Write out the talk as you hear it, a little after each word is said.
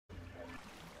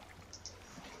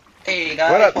Hey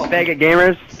guys, What up, faggot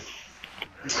gamers?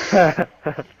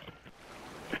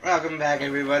 welcome back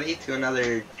everybody to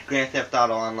another Grand Theft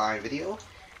Auto Online video.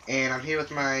 And I'm here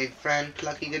with my friend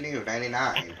Plucky Gnu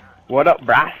 99. What up,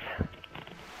 brass?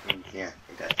 Yeah,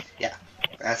 okay. Yeah,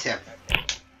 that's him.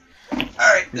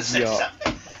 Alright, let's finish Yo. this up.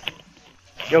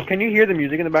 Yo, can you hear the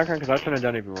music in the background? Because I'll turn it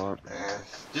down if you want.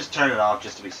 Just turn it off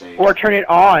just to be safe. Or turn it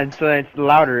on so that it's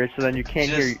louder, so then you can't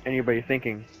Just hear anybody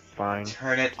thinking. Fine.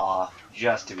 turn it off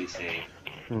just to be safe.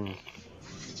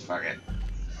 Fuck it.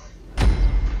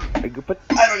 I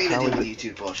don't need to deal with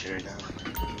YouTube bullshit right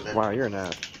now. Wow, you're an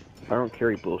ass. I don't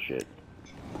carry bullshit.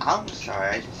 I'm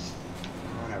sorry,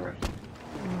 whatever.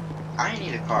 I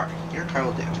need a car. Your car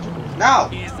will do. No!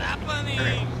 It's happening!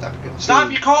 Okay,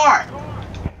 stop your car!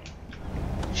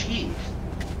 Jeez.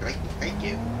 Thank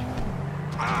you.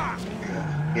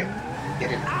 Here,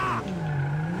 get in.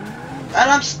 And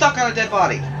I'm stuck on a dead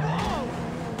body.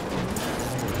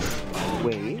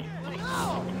 Wait.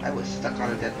 I was stuck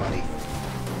on a dead body.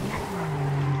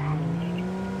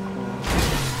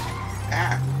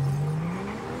 Ah.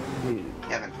 Wait.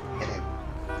 Kevin, get in.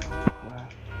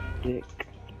 Plastic.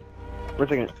 Wait a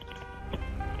second.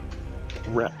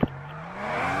 Rep.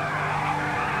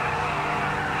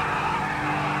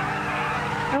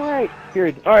 Alright.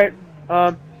 Period. Alright.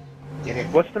 Get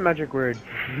in. What's the magic word?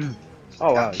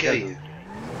 Oh, wow. I'll kill you.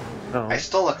 No. I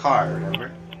stole a car,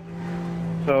 remember?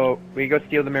 So, we go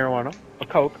steal the marijuana, a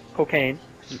coke, cocaine,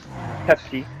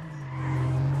 Pepsi.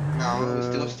 No, we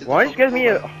still steal. Why don't you give me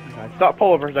a... Oh, God. Stop,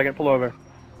 pull over for a second, pull over.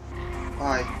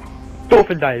 Why?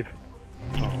 Dolphin dive!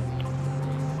 Oh.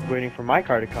 Waiting for my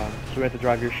car to come, so we have to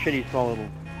drive your shitty small little...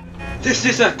 This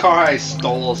is a car I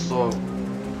stole, so...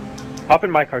 Hop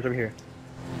in my car, it's over here.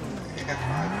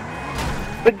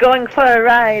 Yeah, We're going for a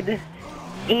ride!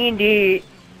 Indy!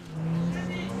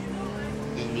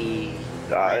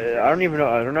 I don't even know,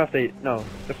 I don't know if they... No.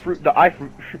 The fruit... The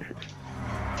iFruit...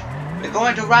 We're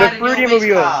going to ride the in your Fruity race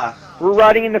Mobile! car. We're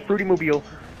riding in the Fruity Mobile.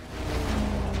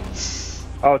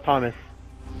 Oh, Thomas.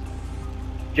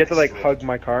 Do you have to, like, hug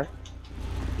my car?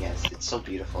 Yes, it's so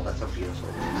beautiful. That's so beautiful.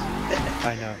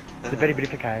 I know. It's a very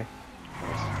beautiful car.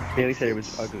 Bailey said it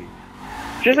was ugly.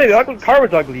 She didn't say the ugly car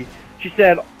was ugly. She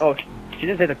said, oh, she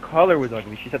didn't say the color was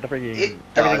ugly. She said the freaking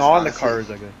everything on the car is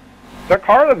ugly. The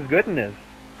car looks good in this.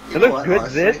 It looks good.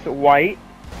 Honestly? This white,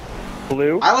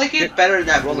 blue. I like it better than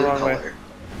that Roll the blue wrong color.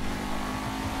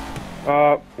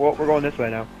 way. Well, we're going this way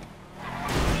now.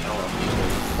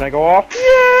 Can I go off?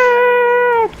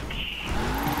 Yeah!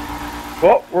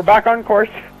 Well, we're back on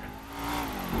course.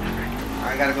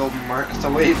 I gotta go mark the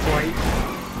waypoint.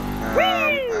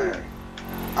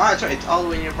 Oh, that's right. It's all the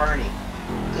way near Barney.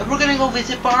 We're gonna go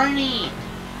visit Barney.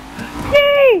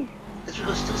 Yay! Let's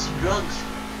go steal some drugs.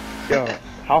 Yo,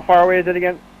 how far away is it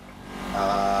again? 3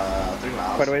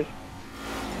 miles. Quite a ways.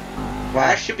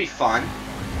 That should be fun.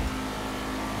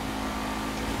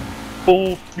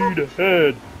 Full speed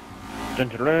ahead. Dun,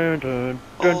 dun, dun, dun,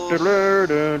 dun, dun, dun,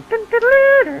 dun,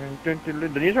 dun, dun, dun,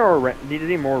 dun. These are need to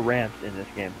be more ramps in this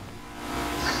game.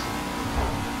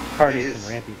 Car needs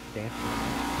some rampy dance.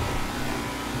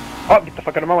 Oh, get the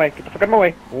fuck out of my way! Get the fuck out of my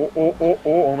way! Oh!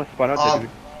 Almost spun out there,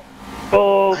 dude.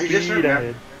 Full speed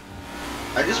ahead.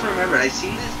 I just remembered. I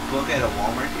seen this book at a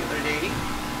Walmart the other day.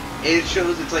 And it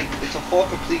shows it's a full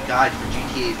complete guide for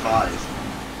GTA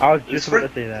 5. I was just about to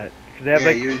say that. Because they have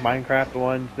like Minecraft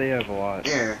ones, they have a lot.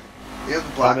 Yeah. They have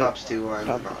the Black Ops 2 one.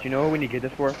 Do you know what we need to get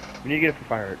this for? We need to get it for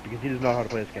Fire because he doesn't know how to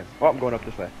play this game. Oh, I'm going up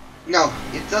this way. No,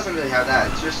 it doesn't really have that.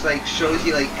 It's just like shows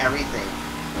you like everything.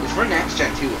 It's for next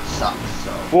gen too. It sucks.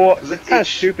 So. Well, it's kind of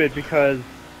stupid because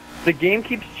the game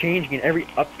keeps changing in every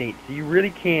update, so you really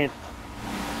can't.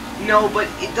 No, but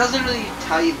it doesn't really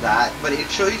tell you that. But it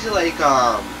shows you like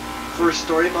for a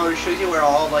story mode, it shows you where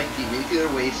all like the nuclear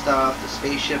waste stuff, the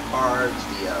spaceship parts,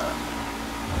 the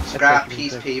scrap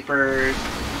piece papers,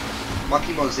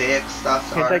 monkey mosaic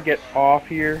stuff. Can't I get off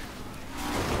here?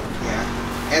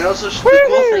 Yeah. And also, the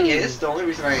cool thing is, the only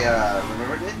reason I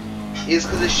remembered it is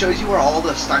because it shows you where all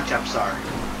the stunt jumps are.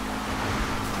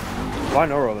 Well, I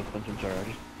know where all the stunt jumps are. I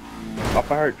just off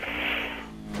by heart.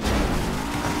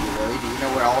 Really? Do you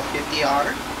know where all 50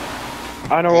 are?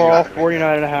 I know where all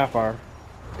 49 and a half are.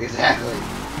 Exactly.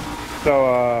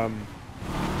 So,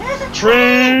 There's a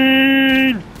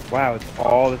train! Wow, it's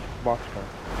all this boxcar.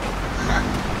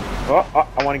 Oh,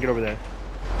 I want to get over there.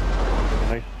 There's a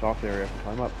nice soft area to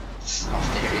climb up.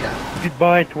 Soft area.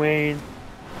 Goodbye, Twain.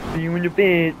 See you in your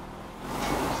bed.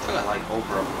 It's kind of like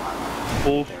over a mile.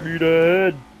 Full speed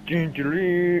ahead.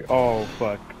 Gingerly. Oh,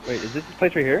 fuck. Wait, is this the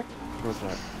place right here? No, it's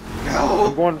not. No.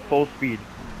 I'm going full speed.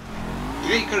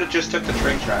 You could have just took the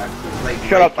train tracks. Like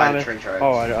Shut right up, by Thomas. the train tracks.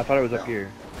 Oh, I thought it was up No.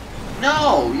 here.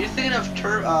 No, you're thinking of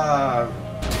turbine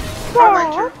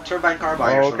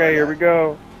carbine. Or Okay, here we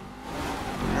go.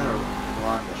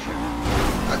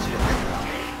 That's what you're thinking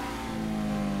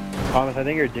of. Thomas, I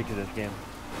think you're addicted to this game.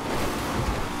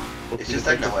 It's just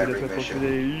I know every mission.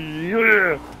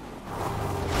 Yeah.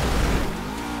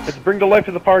 Let's bring the life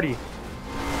to the party.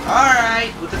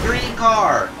 Alright, with the green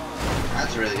car.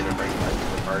 That's really gonna bring life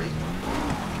to the party.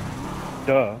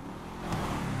 Duh.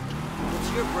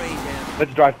 What's your brain damage?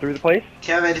 Let's drive through the place.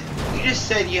 Kevin, you just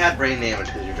said you had brain damage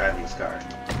because you're driving this car.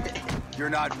 You're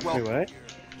not Wait, welcome. what?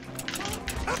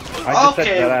 I just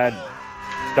said that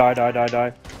I'd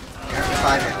die.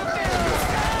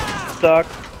 Stuck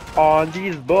on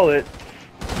these bullets.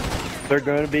 They're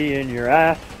gonna be in your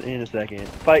ass in a second.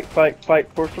 Fight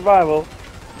for survival.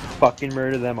 Fucking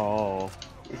murder them all.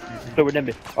 So we're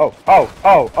done.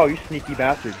 Oh, you sneaky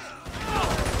bastard.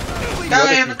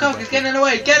 Guy in the coke, he's getting in the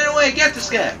way, get this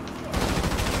guy!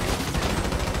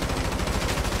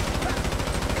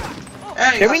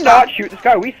 Hey, Can we not shoot this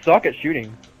guy? We suck at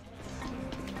shooting.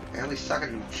 And we suck at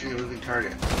shooting moving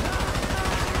targets.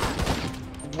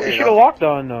 We should have locked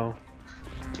on though.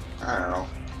 I don't know.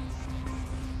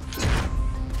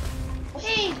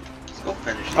 Let's go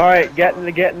finish these Alright,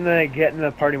 guys. get in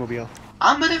the party mobile.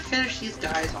 I'm gonna finish these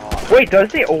guys off. Wait,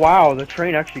 does it? Oh wow, the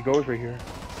train actually goes right here.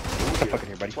 Get the fuck in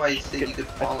here, buddy. That's why you said you could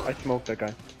follow. I smoked that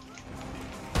guy.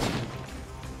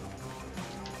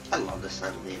 I love this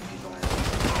time of the MP going.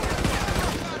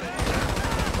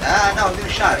 Ah, no, I'm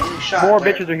getting shot. I'm getting shot. More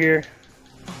Where? bitches are here.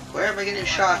 Where am I getting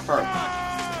shot from?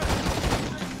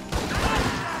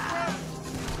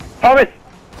 Thomas!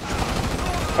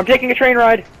 I'm taking a train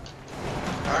ride.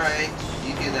 Alright,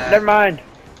 you do that. Never mind.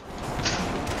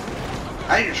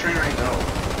 How did your train ride go?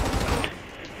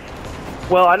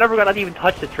 Well, I never got to even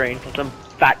touch the train because some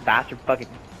fat bastard fucking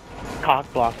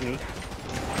cock blocked me.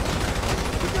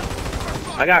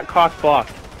 I got cock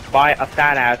blocked by a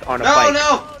fat ass on a bike.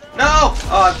 No!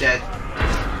 Oh, I'm dead.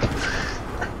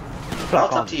 Well,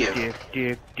 it's up to you.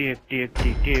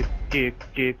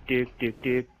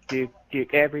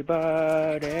 Dick,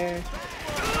 everybody.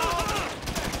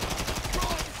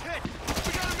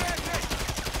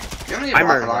 I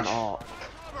murdered them all.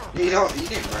 You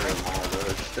didn't murder them all, though.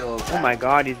 It's still. Oh my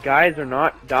god, these guys are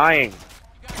not dying.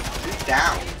 He's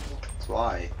down. That's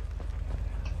why.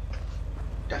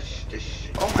 Oh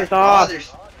my Piss god,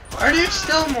 off. Are there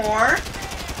still more?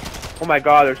 Oh my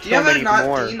god, there's so many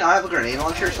more. Do you not have a grenade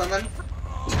launcher or something?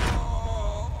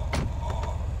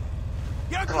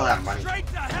 Look at all that money.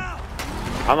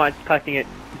 I'm not collecting it.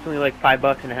 It's only like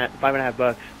 $5 and a half,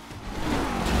 $5.50.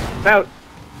 Out.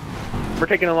 We're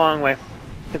taking a long way,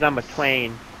 cause I'm a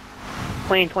twain.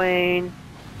 Twain.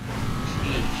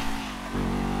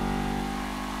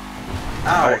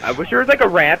 Oh, I wish there was like a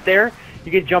ramp there.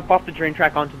 You could jump off the train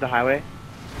track onto the highway.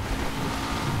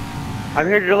 I'm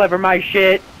here to deliver my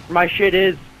shit. My shit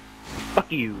is...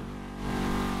 Fuck you.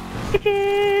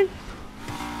 Bitches!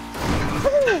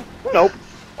 Nope.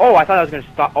 Oh, I thought I was gonna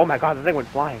stop. Oh my god, the thing went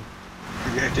flying.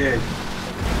 Yeah, it did.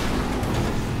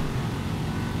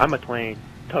 I'm a twain.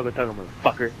 Tugga,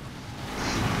 motherfucker.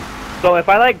 So if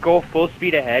I like go full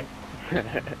speed ahead...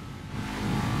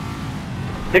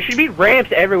 there should be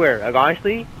ramps everywhere, like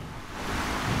honestly.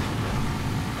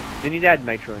 They need to add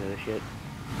nitro into this shit.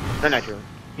 Not nitro.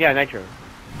 Yeah, nitro.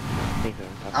 I think so.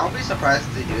 I won't be surprised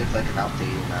if they do it like an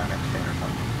update next gen or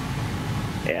something.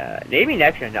 Yeah, maybe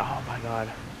next gen. Oh my god.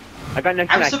 I got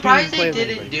next gen. I'm surprised they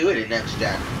didn't do it in next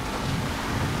gen.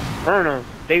 I don't know.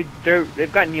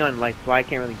 They've got Neon Lights, so I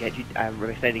can't really get you. I'm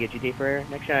really excited to get GTA for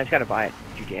next gen. I just gotta buy it.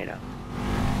 GTA now.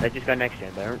 I just got next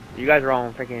gen, but you guys are all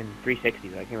on freaking 360,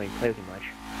 so I can't really play with you much.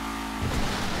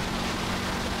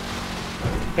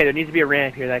 Okay, there needs to be a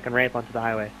ramp here that I can ramp onto the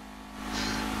highway.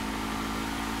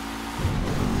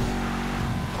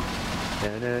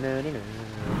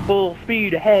 Full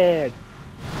speed ahead.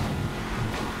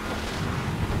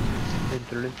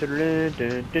 How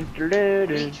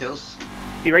many kills?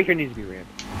 See, right here needs to be a ramp.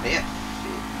 Yeah.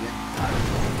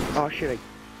 Oh shit, I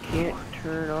can't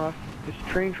turn off this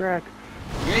train track.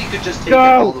 Yeah, you could just take it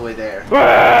all the way there.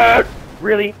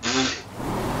 Really?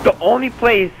 The only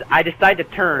place I decide to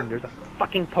turn, there's a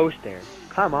fucking post there.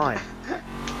 Come on.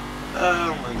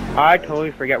 Oh my god. I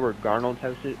totally forget where Garnold's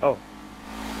house is. Oh.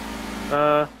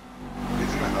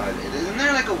 It's in the HUD. Isn't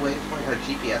there like a waypoint or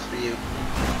GPS for you?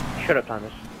 Shut up,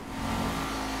 Thomas.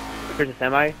 There's a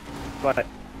semi, but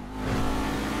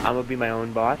I'm gonna be my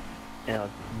own boss, and I'll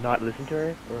not listen to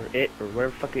her, or it, or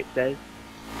whatever the fuck it says.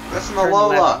 Listen to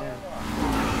Lola.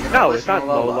 No, it's not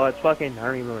Lola, it's fucking, I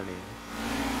don't even know her name.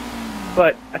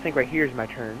 But, I think right here is my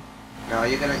turn. No,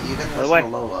 you're gonna listen to Lola.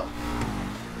 You're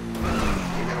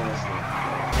gonna listen to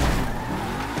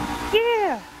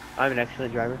Yeah! I'm an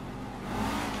excellent driver.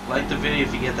 Like the video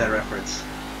if you get that reference.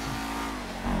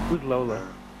 Who's Lola?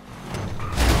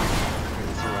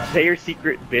 It's a Is that your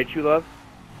secret bitch you love?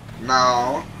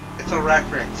 No, it's a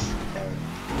reference.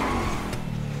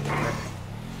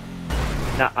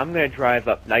 Nah, I'm gonna drive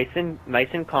up nice and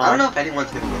calm. I don't know if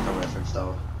anyone's gonna get the reference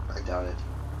though. I doubt it.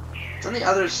 It's on the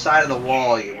other side of the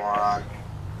wall, you moron.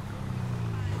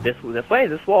 This way?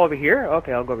 This wall over here?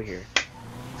 Okay, I'll go over here.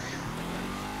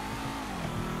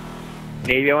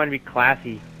 Maybe I want to be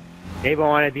classy. Maybe I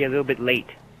want to be a little bit late.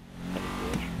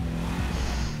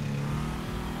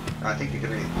 I think you're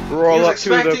gonna. Roll He was up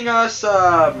to expecting the, us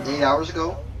 8 hours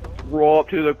ago. roll up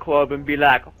to the club and be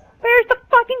like, "Where's the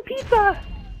fucking pizza?"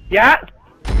 Yeah.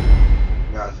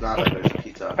 No, it's not like there's a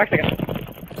pizza. Back second.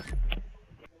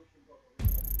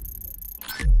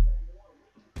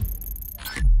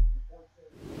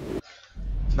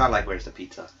 It's not like where's the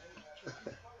pizza.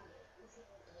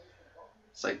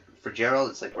 It's like for Gerald,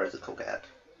 it's like where's the Coke at?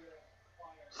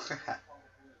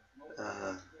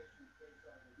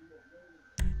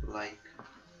 Like.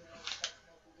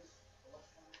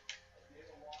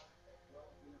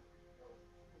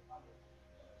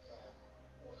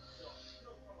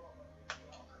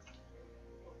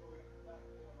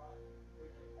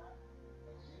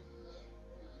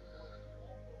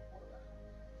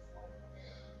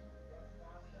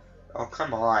 Oh,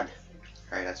 come on.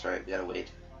 Alright, that's right, we gotta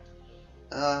wait.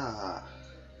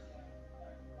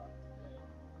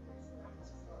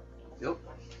 Yep.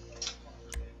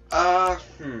 I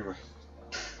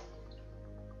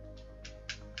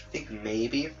think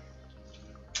maybe.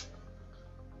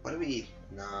 What do we.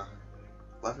 Nah.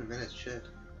 11 minutes, shit.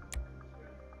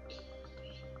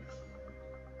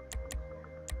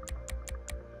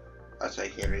 That's why I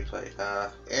can't replay.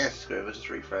 Yeah, screw it, we'll just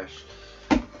refresh.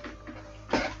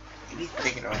 Maybe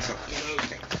thinking about something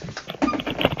interesting.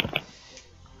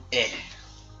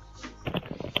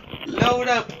 Load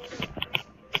up!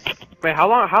 Wait, how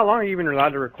long are you even allowed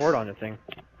to record on this thing?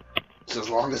 It's as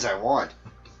long as I want.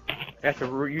 Yeah, so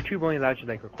YouTube only allows you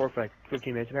to like record for like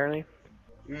 15 minutes apparently.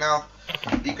 No,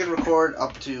 you can record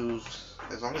up to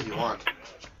as long as you want.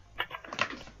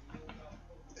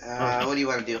 What do you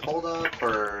want to do? Hold up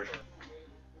or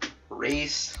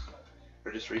race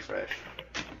or just refresh?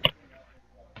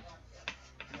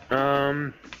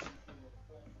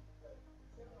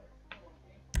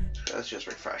 Let's just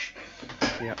refresh.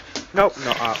 Yeah. Nope.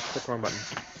 No. Click the wrong button.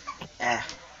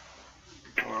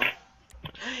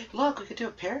 Well, look, we could do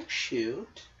a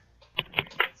parachute.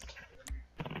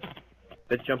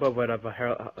 Let's jump over a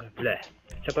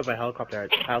helicopter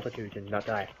at altitude and not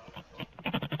die.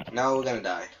 No, we're gonna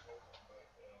die.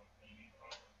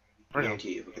 I I know.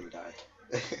 guarantee you, we're gonna die.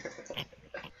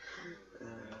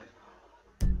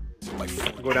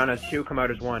 Go down as 2, come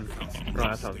out as 1. No,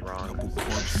 that sounds wrong.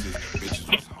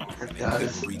 It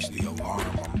does. Reach the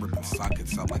alarm. I'm ripping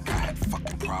sockets out like I had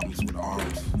fucking problems with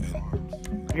arms.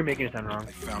 And You're making it sound wrong.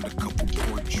 I found a couple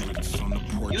portraits on the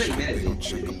porch. You admitted it.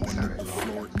 Check up on the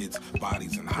floor. It's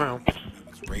bodies and I don't know.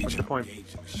 rage. What's the point?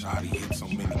 Shoddy hit so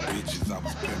many bitches. I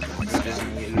was pimping like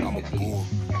Scotty. I'm a bull.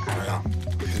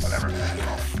 Whatever.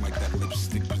 Off like that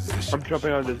lipstick position. I'm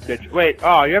jumping on this bitch. Wait,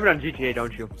 oh, you have it on GTA,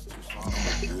 don't you?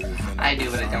 I do,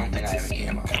 but I don't think I have any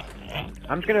ammo.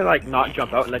 I'm just gonna like not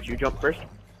jump out and let you jump first.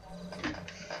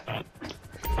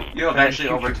 You know, eventually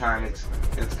over time, it's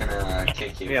gonna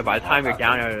kick you. Yeah, by the time you're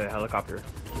down out of the helicopter.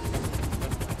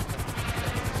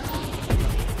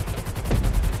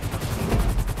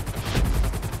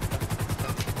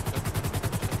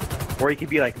 Or you could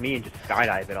be like me and just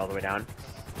skydive it all the way down.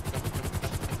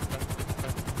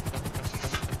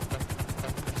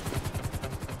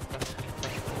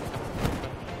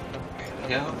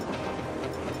 Go.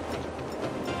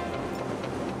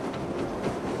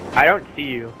 I don't see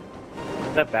you.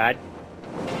 Is that bad?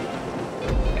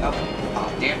 Yep.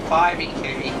 Oh, damn 5, are you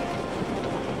kidding me?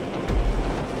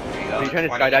 There you go. Are you trying to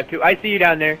 20. skydive too? I see you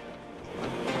down there.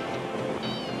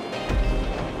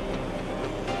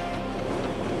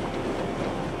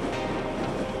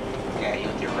 Yeah, you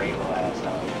with your rainbow ass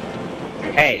dog.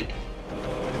 Hey.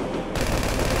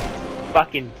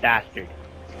 Fucking bastard.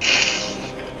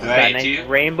 Got a nice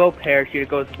rainbow parachute. It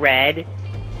goes red,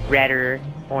 redder,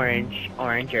 orange,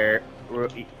 oranger,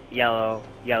 yellow,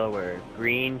 yellower,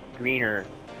 green, greener,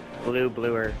 blue,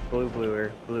 bluer, blue,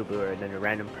 bluer, blue, bluer, and then a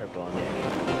random purple on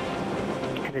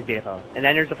there. This is beautiful. And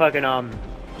then there's a fucking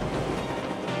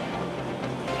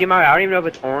see, Mario, I don't even know if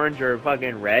it's orange or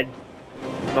fucking red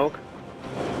smoke.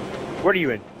 What are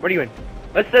you in? What are you in?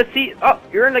 Let's see. Oh,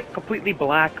 you're in like completely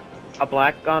black, a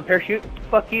black parachute.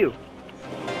 Fuck you.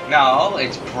 No,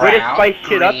 it's brown. Way to spice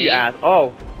shit up, green. you ass.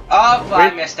 Oh, Oh, I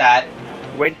missed that.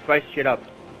 Way to spice shit up.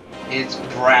 It's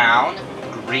brown,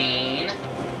 green,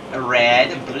 red,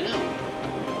 and blue.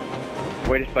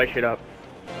 Way to spice shit up.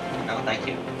 No, thank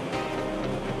you.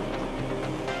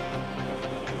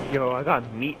 Yo, I got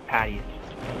meat patties.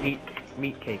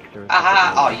 Meat cakes or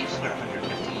Aha! Oh, you scored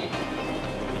 115.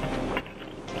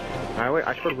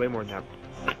 I scored way more than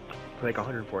that. Like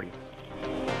 140.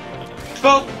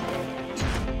 Boom!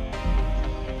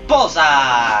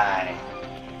 Bullseye!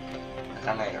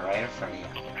 I'm like right in front of you.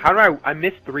 How do I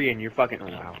missed 3 and you're fucking, oh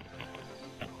wow.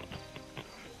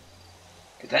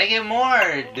 Did I get more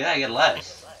or did I get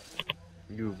less?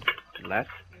 You less?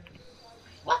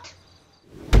 What?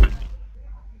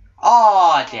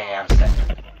 Oh damn.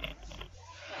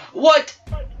 What?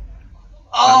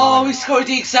 Oh, we scored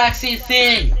the exact same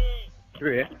thing!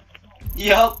 Really?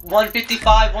 Yup,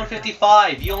 155,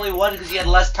 155. You only won because you had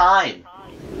less time.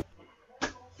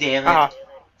 Damn it.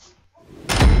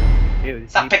 Ew,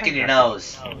 Stop picking your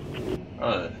nose.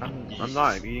 I'm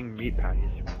not. I'm eating meat patties.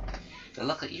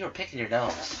 Look, you were picking your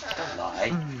nose. Don't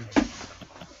lie.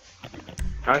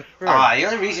 I swear. The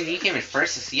only reason you came in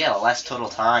first is you had less total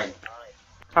time.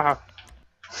 Haha.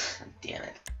 Damn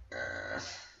it.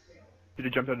 Should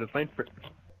have jumped out of the plane. Should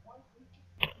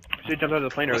have jumped out of the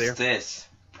plane earlier. What's this?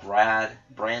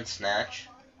 Brand snatch.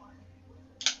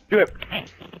 Do it.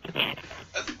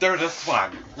 They're this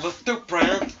one. Let's do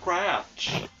brand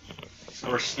scratch.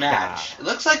 Or snatch. It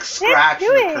looks like scratch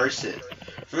from the cursive.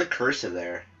 From the cursive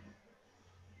there.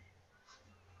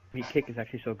 Meat cake is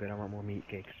actually so good. I want more meat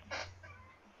cakes.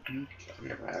 I've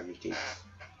never had meat cakes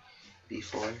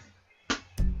before.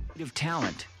 Of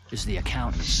talent is the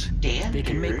accountants. Damn, they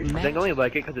can make They only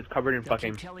like it because it's covered in They'll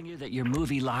fucking keep telling you that your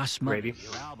movie lost money, gravy.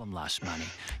 your album lost money,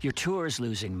 your tour is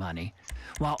losing money,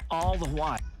 while all the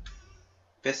while.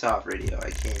 Piss off, radio. I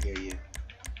can't hear you.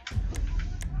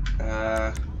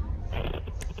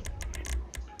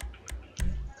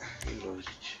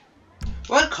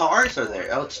 What cars are there?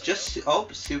 Oh, it's just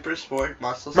super sport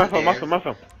muscle.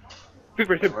 Muscle.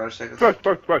 Super.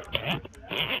 Sport.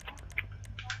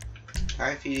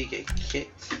 Time for you to get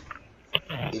kicked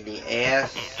in the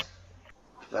ass.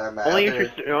 Only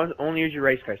use your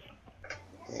race cars.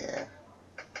 Yeah.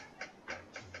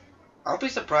 I'll be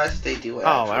surprised if they do it.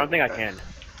 Oh, I don't think I can.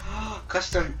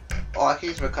 Custom. Oh, I can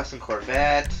use my custom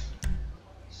Corvette.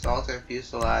 Salt and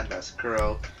Fuselage,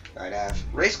 Mascaro, 9F.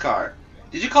 Race car.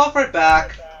 Did you call for it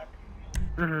back?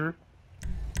 Mm-hmm.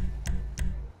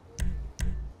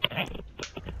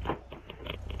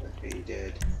 Okay, you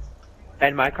did.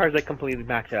 And my car's like completely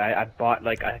maxed out. I bought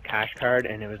like a cash card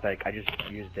and it was like I just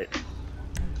used it.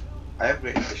 I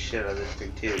upgraded the shit out of this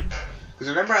thing too. Cause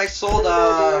remember I sold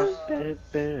what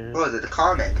was it? The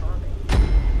Comet.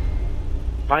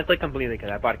 Mine's like completely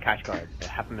because I bought a cash card,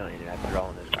 $500,000, and I put it all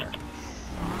in this car.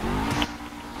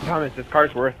 Thomas, this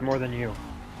car's worth more than you.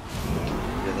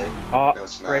 Really? Oh, No,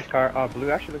 it's not. race car. Oh,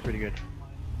 blue actually looks pretty good.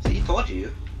 See, he told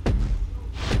you.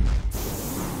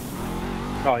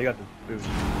 Oh, you got the boost.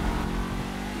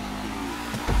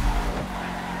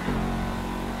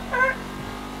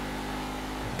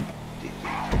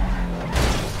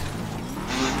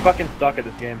 Fucking stuck at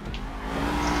this game.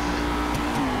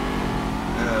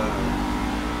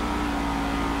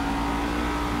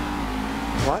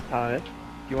 What, Thomas? Do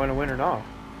you want to win or not?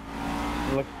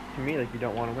 It looks to me like you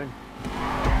don't want to win.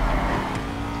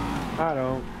 I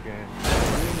don't care.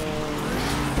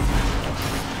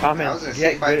 Thomas,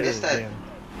 get good at this game.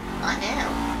 I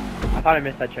am. I thought I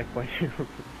missed that checkpoint too.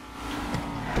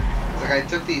 It's like I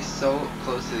took these so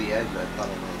close to the edge that I thought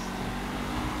I missed.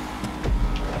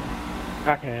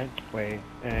 I can't wait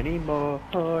anymore.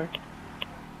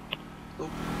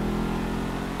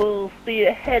 Full speed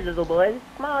ahead, little boys.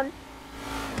 Come on.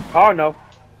 Oh no.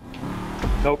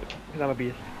 Nope. Because I'm a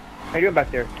beast. How you doing back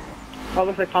there? Oh,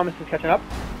 looks like Thomas is catching up.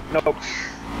 Nope.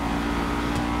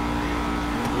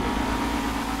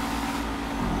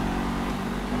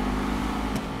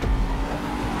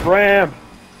 Bram!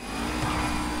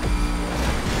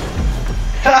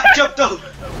 I jumped over!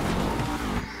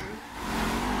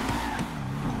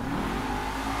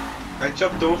 I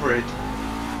jumped over it.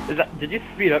 Did you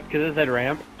speed up because it said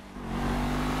ramp?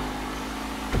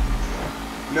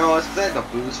 No, it's because I had the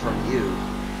boost from you.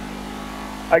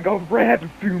 I go ramp,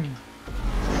 boom.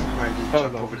 I just Oh,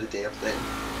 jumped no. over the damn thing.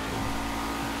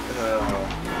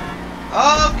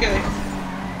 Okay.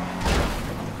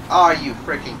 Are you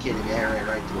freaking kidding me? I ran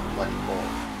right to a bloody pole.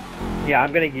 Yeah,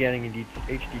 I'm gonna get getting a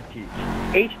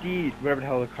HD, whatever the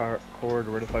hell the cord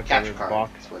or where the fuck Capture the card.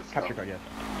 box. That's what it's Capture called. card,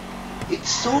 yes. It's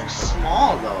so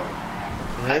small though.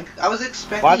 Really? I was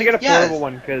expecting. Well, I have to get a yes. portable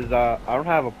one because I don't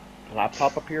have a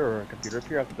laptop up here or a computer up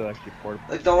here, I have to actually record.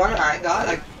 Like the one I got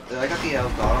the Elgato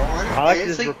one. I like and to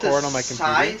it's like record the on my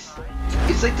size.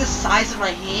 It's like the size of my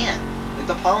hand, like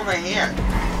the palm of my hand.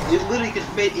 It literally could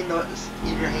fit in your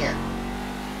hand.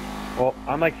 Well,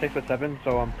 I'm like 6'7",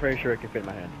 so I'm pretty sure it can fit in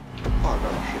my hand. Oh no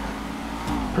shit.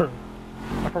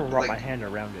 I can wrap Like- my hand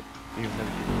around it. You've never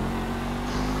seen it.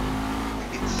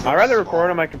 It's so I'd rather small. record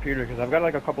on my computer because I've got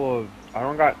like a couple of. I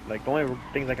don't got like the only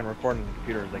things I can record on the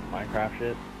computer is like Minecraft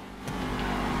shit.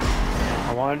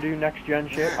 I want to do next gen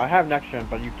shit. I have next gen,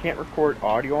 but you can't record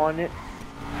audio on it.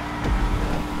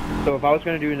 So if I was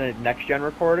gonna do the next gen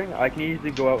recording, I can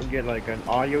easily go out and get like an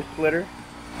audio splitter,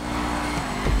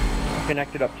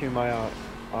 connect it up to my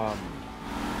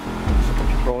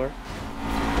controller.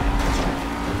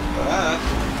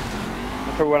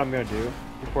 That's what I'm gonna do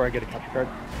before I get a capture card.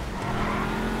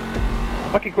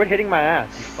 Fucking quit hitting my ass,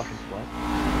 you fucking slut.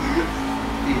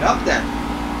 Beat up then.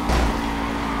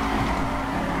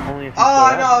 Only if you Oh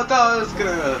slow no, down. I thought I was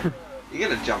gonna. You're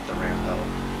gonna jump the ramp though.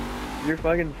 You're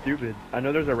fucking stupid. I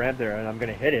know there's a ramp there and I'm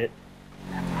gonna hit it.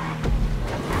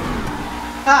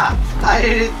 Ha! I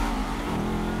didn't.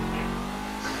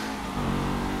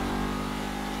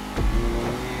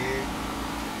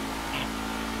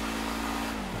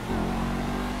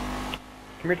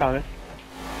 Come here, Thomas.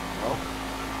 Oh.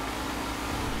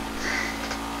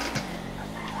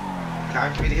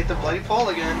 Time for me to hit the bloody pole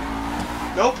again.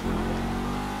 Nope.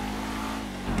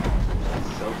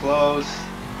 So close.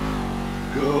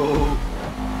 Go.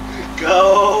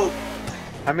 Go.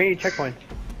 How many checkpoints?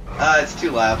 It's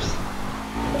 2 laps.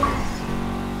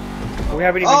 We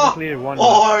haven't even completed one.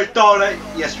 Oh, I thought I.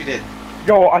 Yes, we did.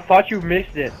 Yo, I thought you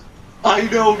missed it. I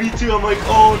know, me too. I'm like,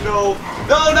 oh no.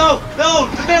 No, no, no!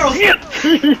 The barrels!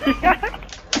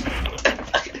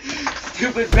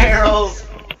 Stupid barrels!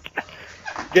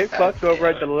 Get fucked over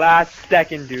at the last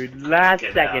second, dude. Last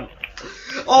second.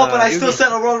 Oh, but I you still can-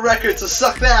 set a world record, so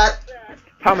suck that!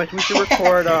 Thomas, we should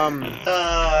record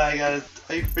I got it.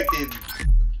 I freaking.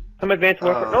 some advanced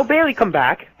warfare. No, Bailey, come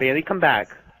back. Bailey, come back.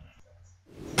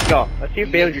 Yo, let's see if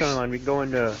You Bailey's get your coming on. We can go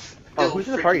into. Oh, Still who's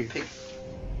in the freaking party? Pick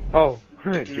Oh,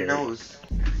 your Jared. nose.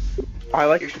 I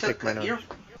like You're to still, pick my nose. you're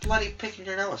bloody picking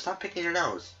your nose. Stop picking your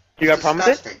nose. You got a It's problem with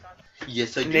it? disgusting.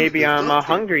 Yes, I do. Maybe It's I'm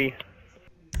disgusting. hungry.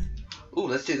 Ooh,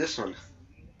 let's do this one.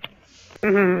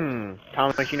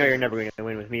 Thomas, you know you're never going to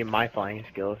win with me and my flying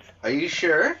skills. Are you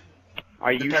sure?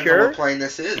 Are you Depends on sure? what plane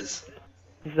this is.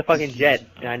 This is a fucking jet,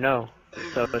 and I know.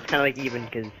 So it's kind of like even,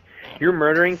 because your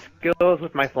murdering skills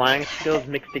with my flying skills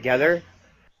mixed together,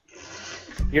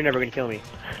 you're never going to kill me.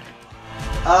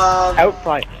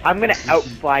 Outfly. I'm going to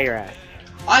outfly your ass.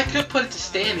 I could put it to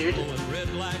standard.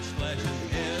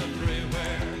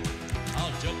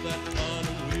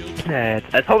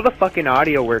 Let's hope the fucking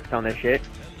audio works on this shit.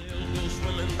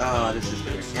 Oh, this is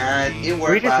weird. Yeah, it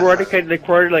worked. We just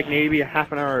recorded like maybe a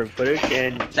half an hour of footage,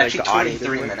 and It's like actually the audio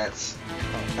 23 didn't work. minutes.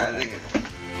 I think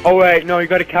Oh wait, no, you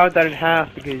gotta count that in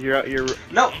half because you're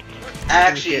no,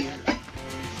 actually,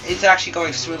 it's actually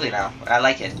going smoothly now. I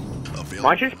like it.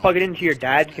 Why don't you just plug it into your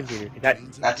dad's computer?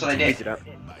 'Cause That's what I did. speeds it up.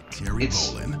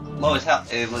 It's low as hell.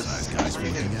 It was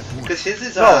because his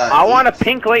is So I want a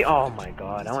pink laser. Oh my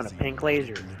god, I want a pink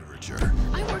laser.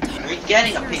 You're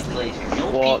getting a pink laser. No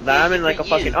Well, pink I'm laser in like for a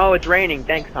fucking. you. Oh, it's raining.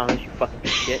 Thanks, Thomas. You fucking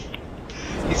piece of shit.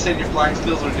 You said your flying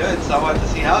skills were good, so I wanted to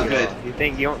see how good. You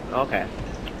think you don't? Okay.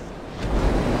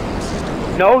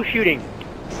 No shooting,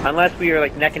 unless we are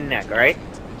like neck and neck. All right.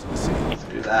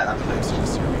 Screw that. I'm playing.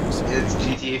 It's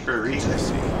GTA for a reason.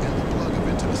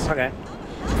 Okay.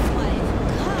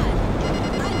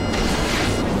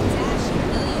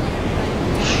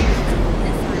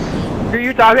 Who are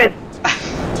you talking?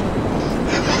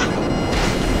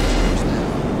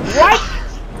 What?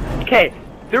 Okay,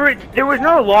 there was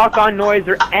no lock-on noise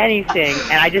or anything,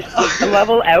 and I just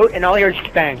level out, and all I heard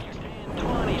is bang.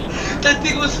 That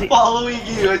thing was following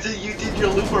you until you did your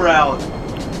loop around.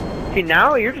 See,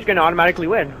 now you're just gonna automatically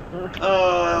win.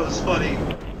 Oh, that was funny.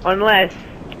 Unless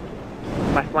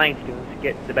my flying skills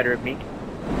get the better of me.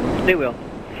 They will.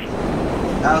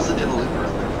 I also did a loop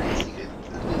around there for you, so you could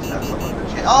at least have some other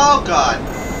chance. Oh god!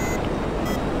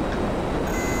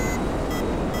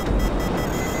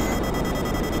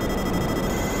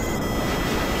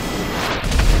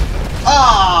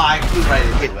 Oh, I flew right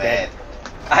into Get dead. it.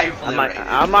 I flew right into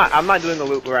I'm not doing a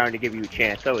loop around to give you a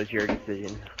chance. That was your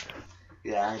decision. it.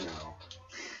 Yeah, I know.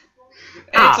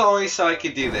 Ah. It's only so I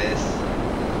could do this.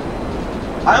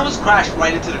 I almost crashed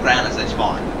right into the ground as I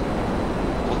spawned.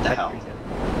 What the hell?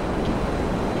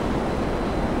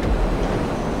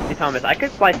 Hey Thomas, I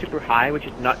could fly super high, which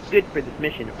is not good for this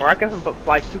mission, or I could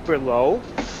fly super low,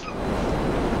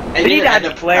 And They need you to add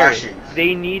end up flares. crashing.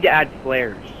 They need to add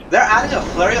flares. They're adding a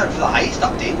flare gun for the heist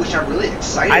update, which I'm really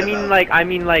excited about. I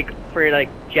mean like for like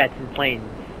jets and planes,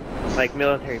 like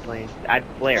military planes, add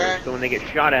flares so when they get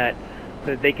shot at,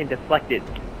 so they can deflect it.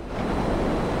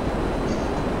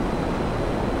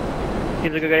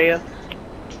 Seems like a good idea.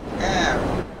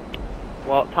 Yeah.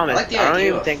 Well, Thomas, like the I don't idea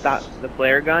even of- think that the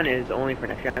flare gun is only for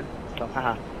next gen. So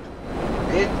haha.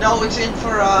 No, it's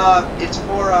for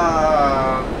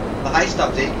the heist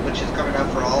update, which is coming out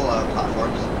for all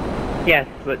platforms. Yes,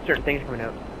 but certain things coming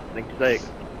out. Like just like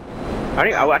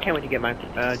I can't wait to get my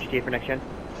GTA for next gen.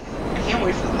 I can't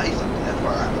wait for the heist update. That's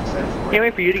what I'm excited for. Can't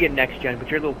wait for you to get next gen, but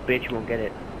your little bitch won't get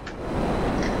it.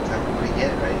 Yeah, everybody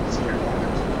get it, right? It's a weird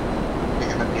moment. I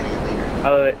end up getting it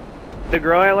later. The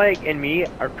girl I like and me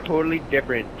are totally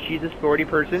different. She's a sporty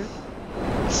person,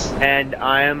 and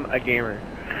I'm a gamer.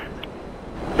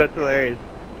 That's hilarious.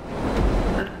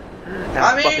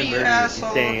 I mean, fucking you murder asshole.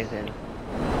 you saying anything.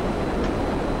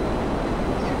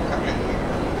 Come in here.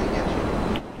 I'm gonna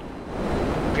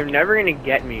get You're never gonna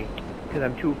get me, because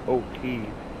I'm too OP. you.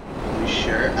 You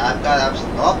sure? I'm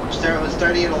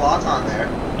starting to get a lock on there.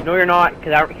 No, you're not,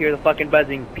 because I don't hear the fucking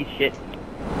buzzing, piece of shit.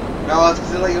 No, it's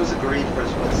because like it was agreed for a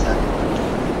split second.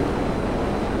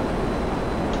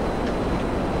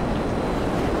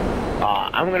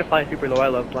 I'm gonna fly super low. I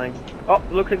love flying. Oh,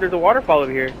 it looks like there's a waterfall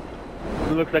over here.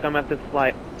 It looks like I'm at this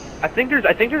fly. I think there's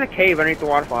a cave underneath the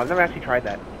waterfall. I've never actually tried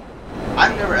that.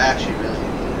 I've never actually really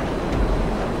either.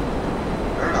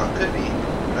 I don't know, it could be.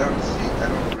 I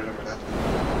don't remember that.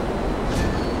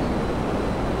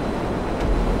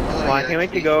 Well, I can't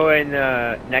wait to go in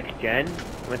next gen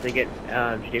once I get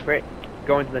GTA for it.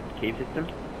 Go into the cave system.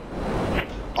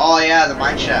 Oh yeah, the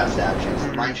mine shaft actually. It's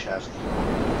the mine shaft.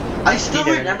 I still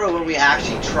remember when we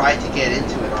actually tried to get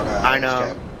into it on a I know.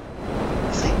 Gem.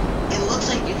 It's like, it looks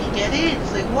like you can get in.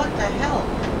 It's like, what the hell?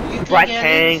 You Brought can get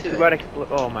tanks. into We it.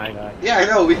 brought oh my god. Yeah, I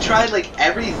know. We tried like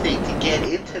everything to get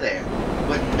into there,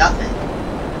 but nothing.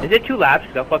 Is it 2 laps?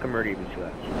 Because I'll fucking murder you if it's 2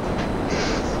 laps.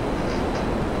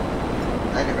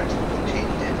 I never actually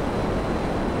changed it.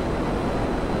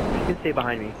 You can stay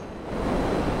behind me.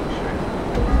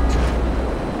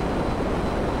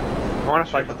 I want to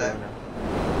fly Sure about something that. now.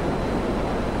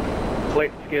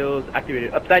 Flight skills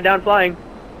activated. Upside down flying.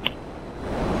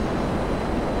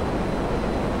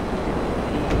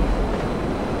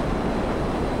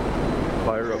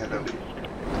 Fire up.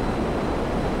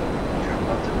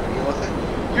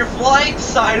 You're flying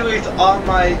sideways on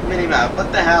my minimap.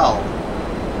 What the hell?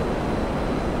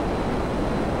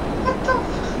 What the?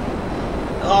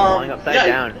 Flying upside yeah,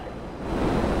 down.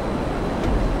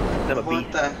 I'm a What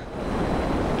beast. the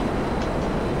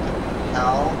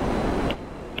hell?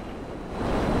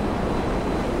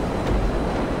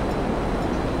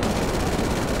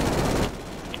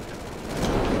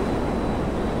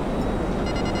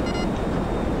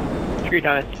 Screw you,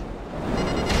 Thomas.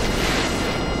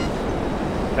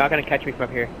 You're not gonna catch me from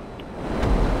up here.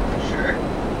 Sure.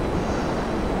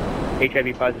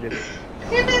 HIV positive.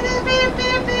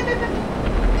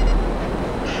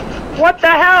 What the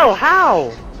hell?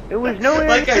 How? It was nowhere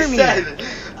Like near I me. said,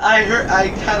 I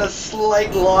had a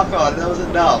slight lock on. That was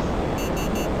enough.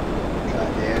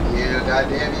 God damn you! God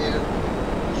damn you!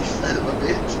 You son of a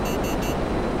bitch!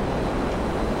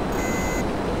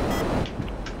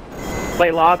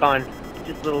 Slight lock on.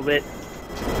 Just a little bit.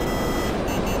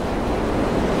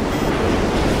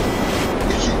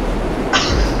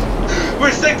 For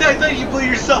a second, I thought you blew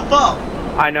yourself up.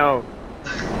 I know.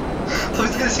 I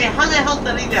was gonna say, how the hell did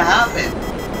that need to happen?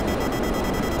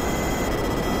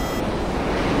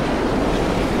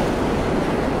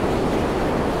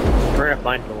 We're gonna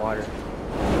fly into the water.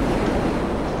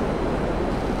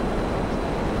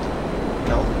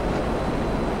 No.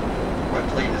 My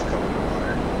plane is coming to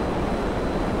water.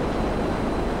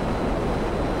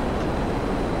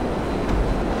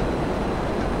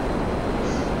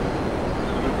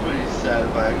 I'm pretty sad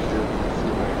if I actually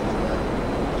flew right into that.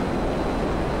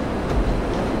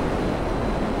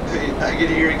 Wait, I can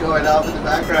hear it going off in the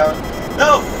background.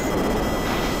 No!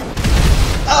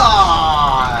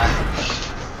 Ah!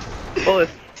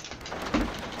 Bullets.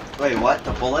 Wait, what?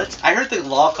 The bullets? I heard the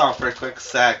lock on for a quick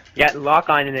sec. Yeah, lock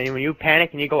on, and then when you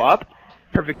panic and you go up,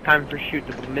 perfect time for shoot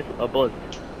the bullets.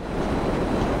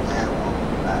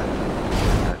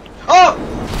 Oh!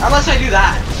 Unless I do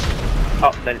that.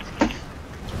 Oh, then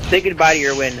say goodbye to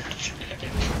your win.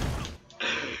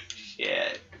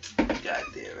 Shit. God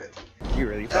damn it. You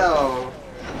really fucked up. Oh.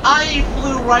 I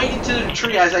flew right into the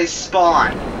tree as I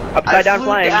spawned. Upside down flew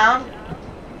flying. Down.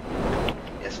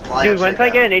 Yes, fly Dude, once I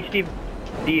upside get an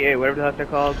HD, whatever the hell they're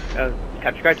called,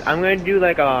 capture cards, I'm gonna do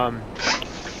like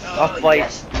A flight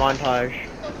Yes. montage.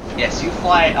 Yes, you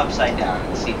fly upside down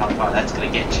and see how far that's gonna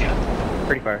get you.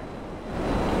 Pretty far.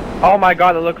 Oh my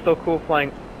god, it looks so cool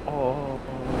flying. Oh,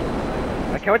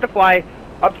 I can't wait to fly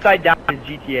upside down in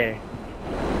GTA.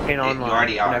 In online. You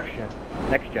already are. Next gen.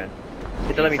 Next gen.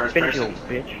 It's let me First finish person?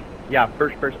 it, bitch. Yeah,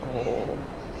 first person. Oh.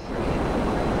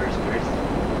 First person.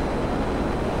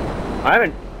 I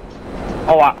haven't.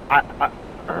 Oh,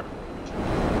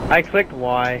 I clicked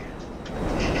Y.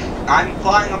 I'm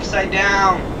flying upside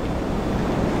down.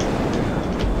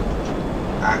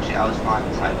 Actually, I was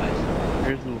flying sideways.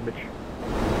 There's a little bitch.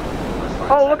 I was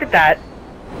flying Oh, look at sideways. that.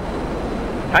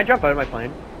 Can I jump out of my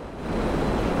plane?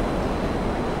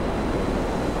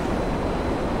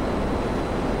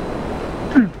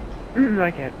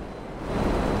 I can't.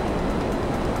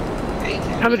 Hey,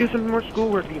 Time to do some more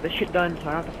schoolwork to get this shit done so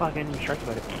I don't have to fucking stress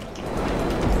about it.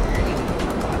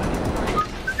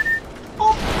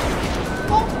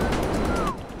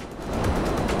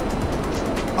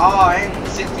 Oh, in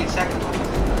 60 seconds.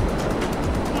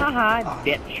 Haha,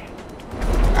 bitch.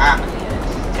 Ah,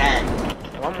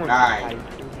 10, One more 9,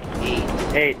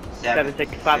 8. 8, 7, 7,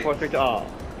 6, 5, 4, 3, 2, oh.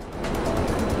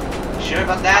 Sure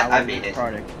about that? I made it.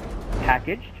 Product.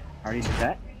 Packaged. Already did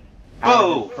that.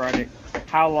 Whoa! Product.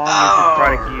 How long is this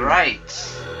product used?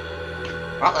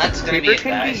 Alright. Well, that's gonna be Paper it,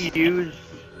 can guys. be used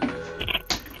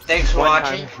Thanks for one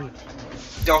watching. time.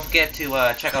 Don't forget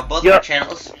to check out both of Yep. our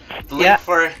channels. The link Yeah.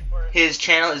 for his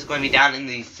channel is going to be down in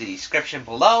the description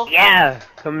below. Yeah!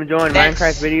 Come join Thanks.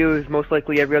 Minecraft videos most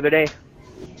likely every other day.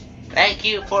 Thank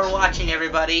you for watching,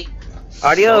 everybody.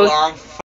 Adios. So long.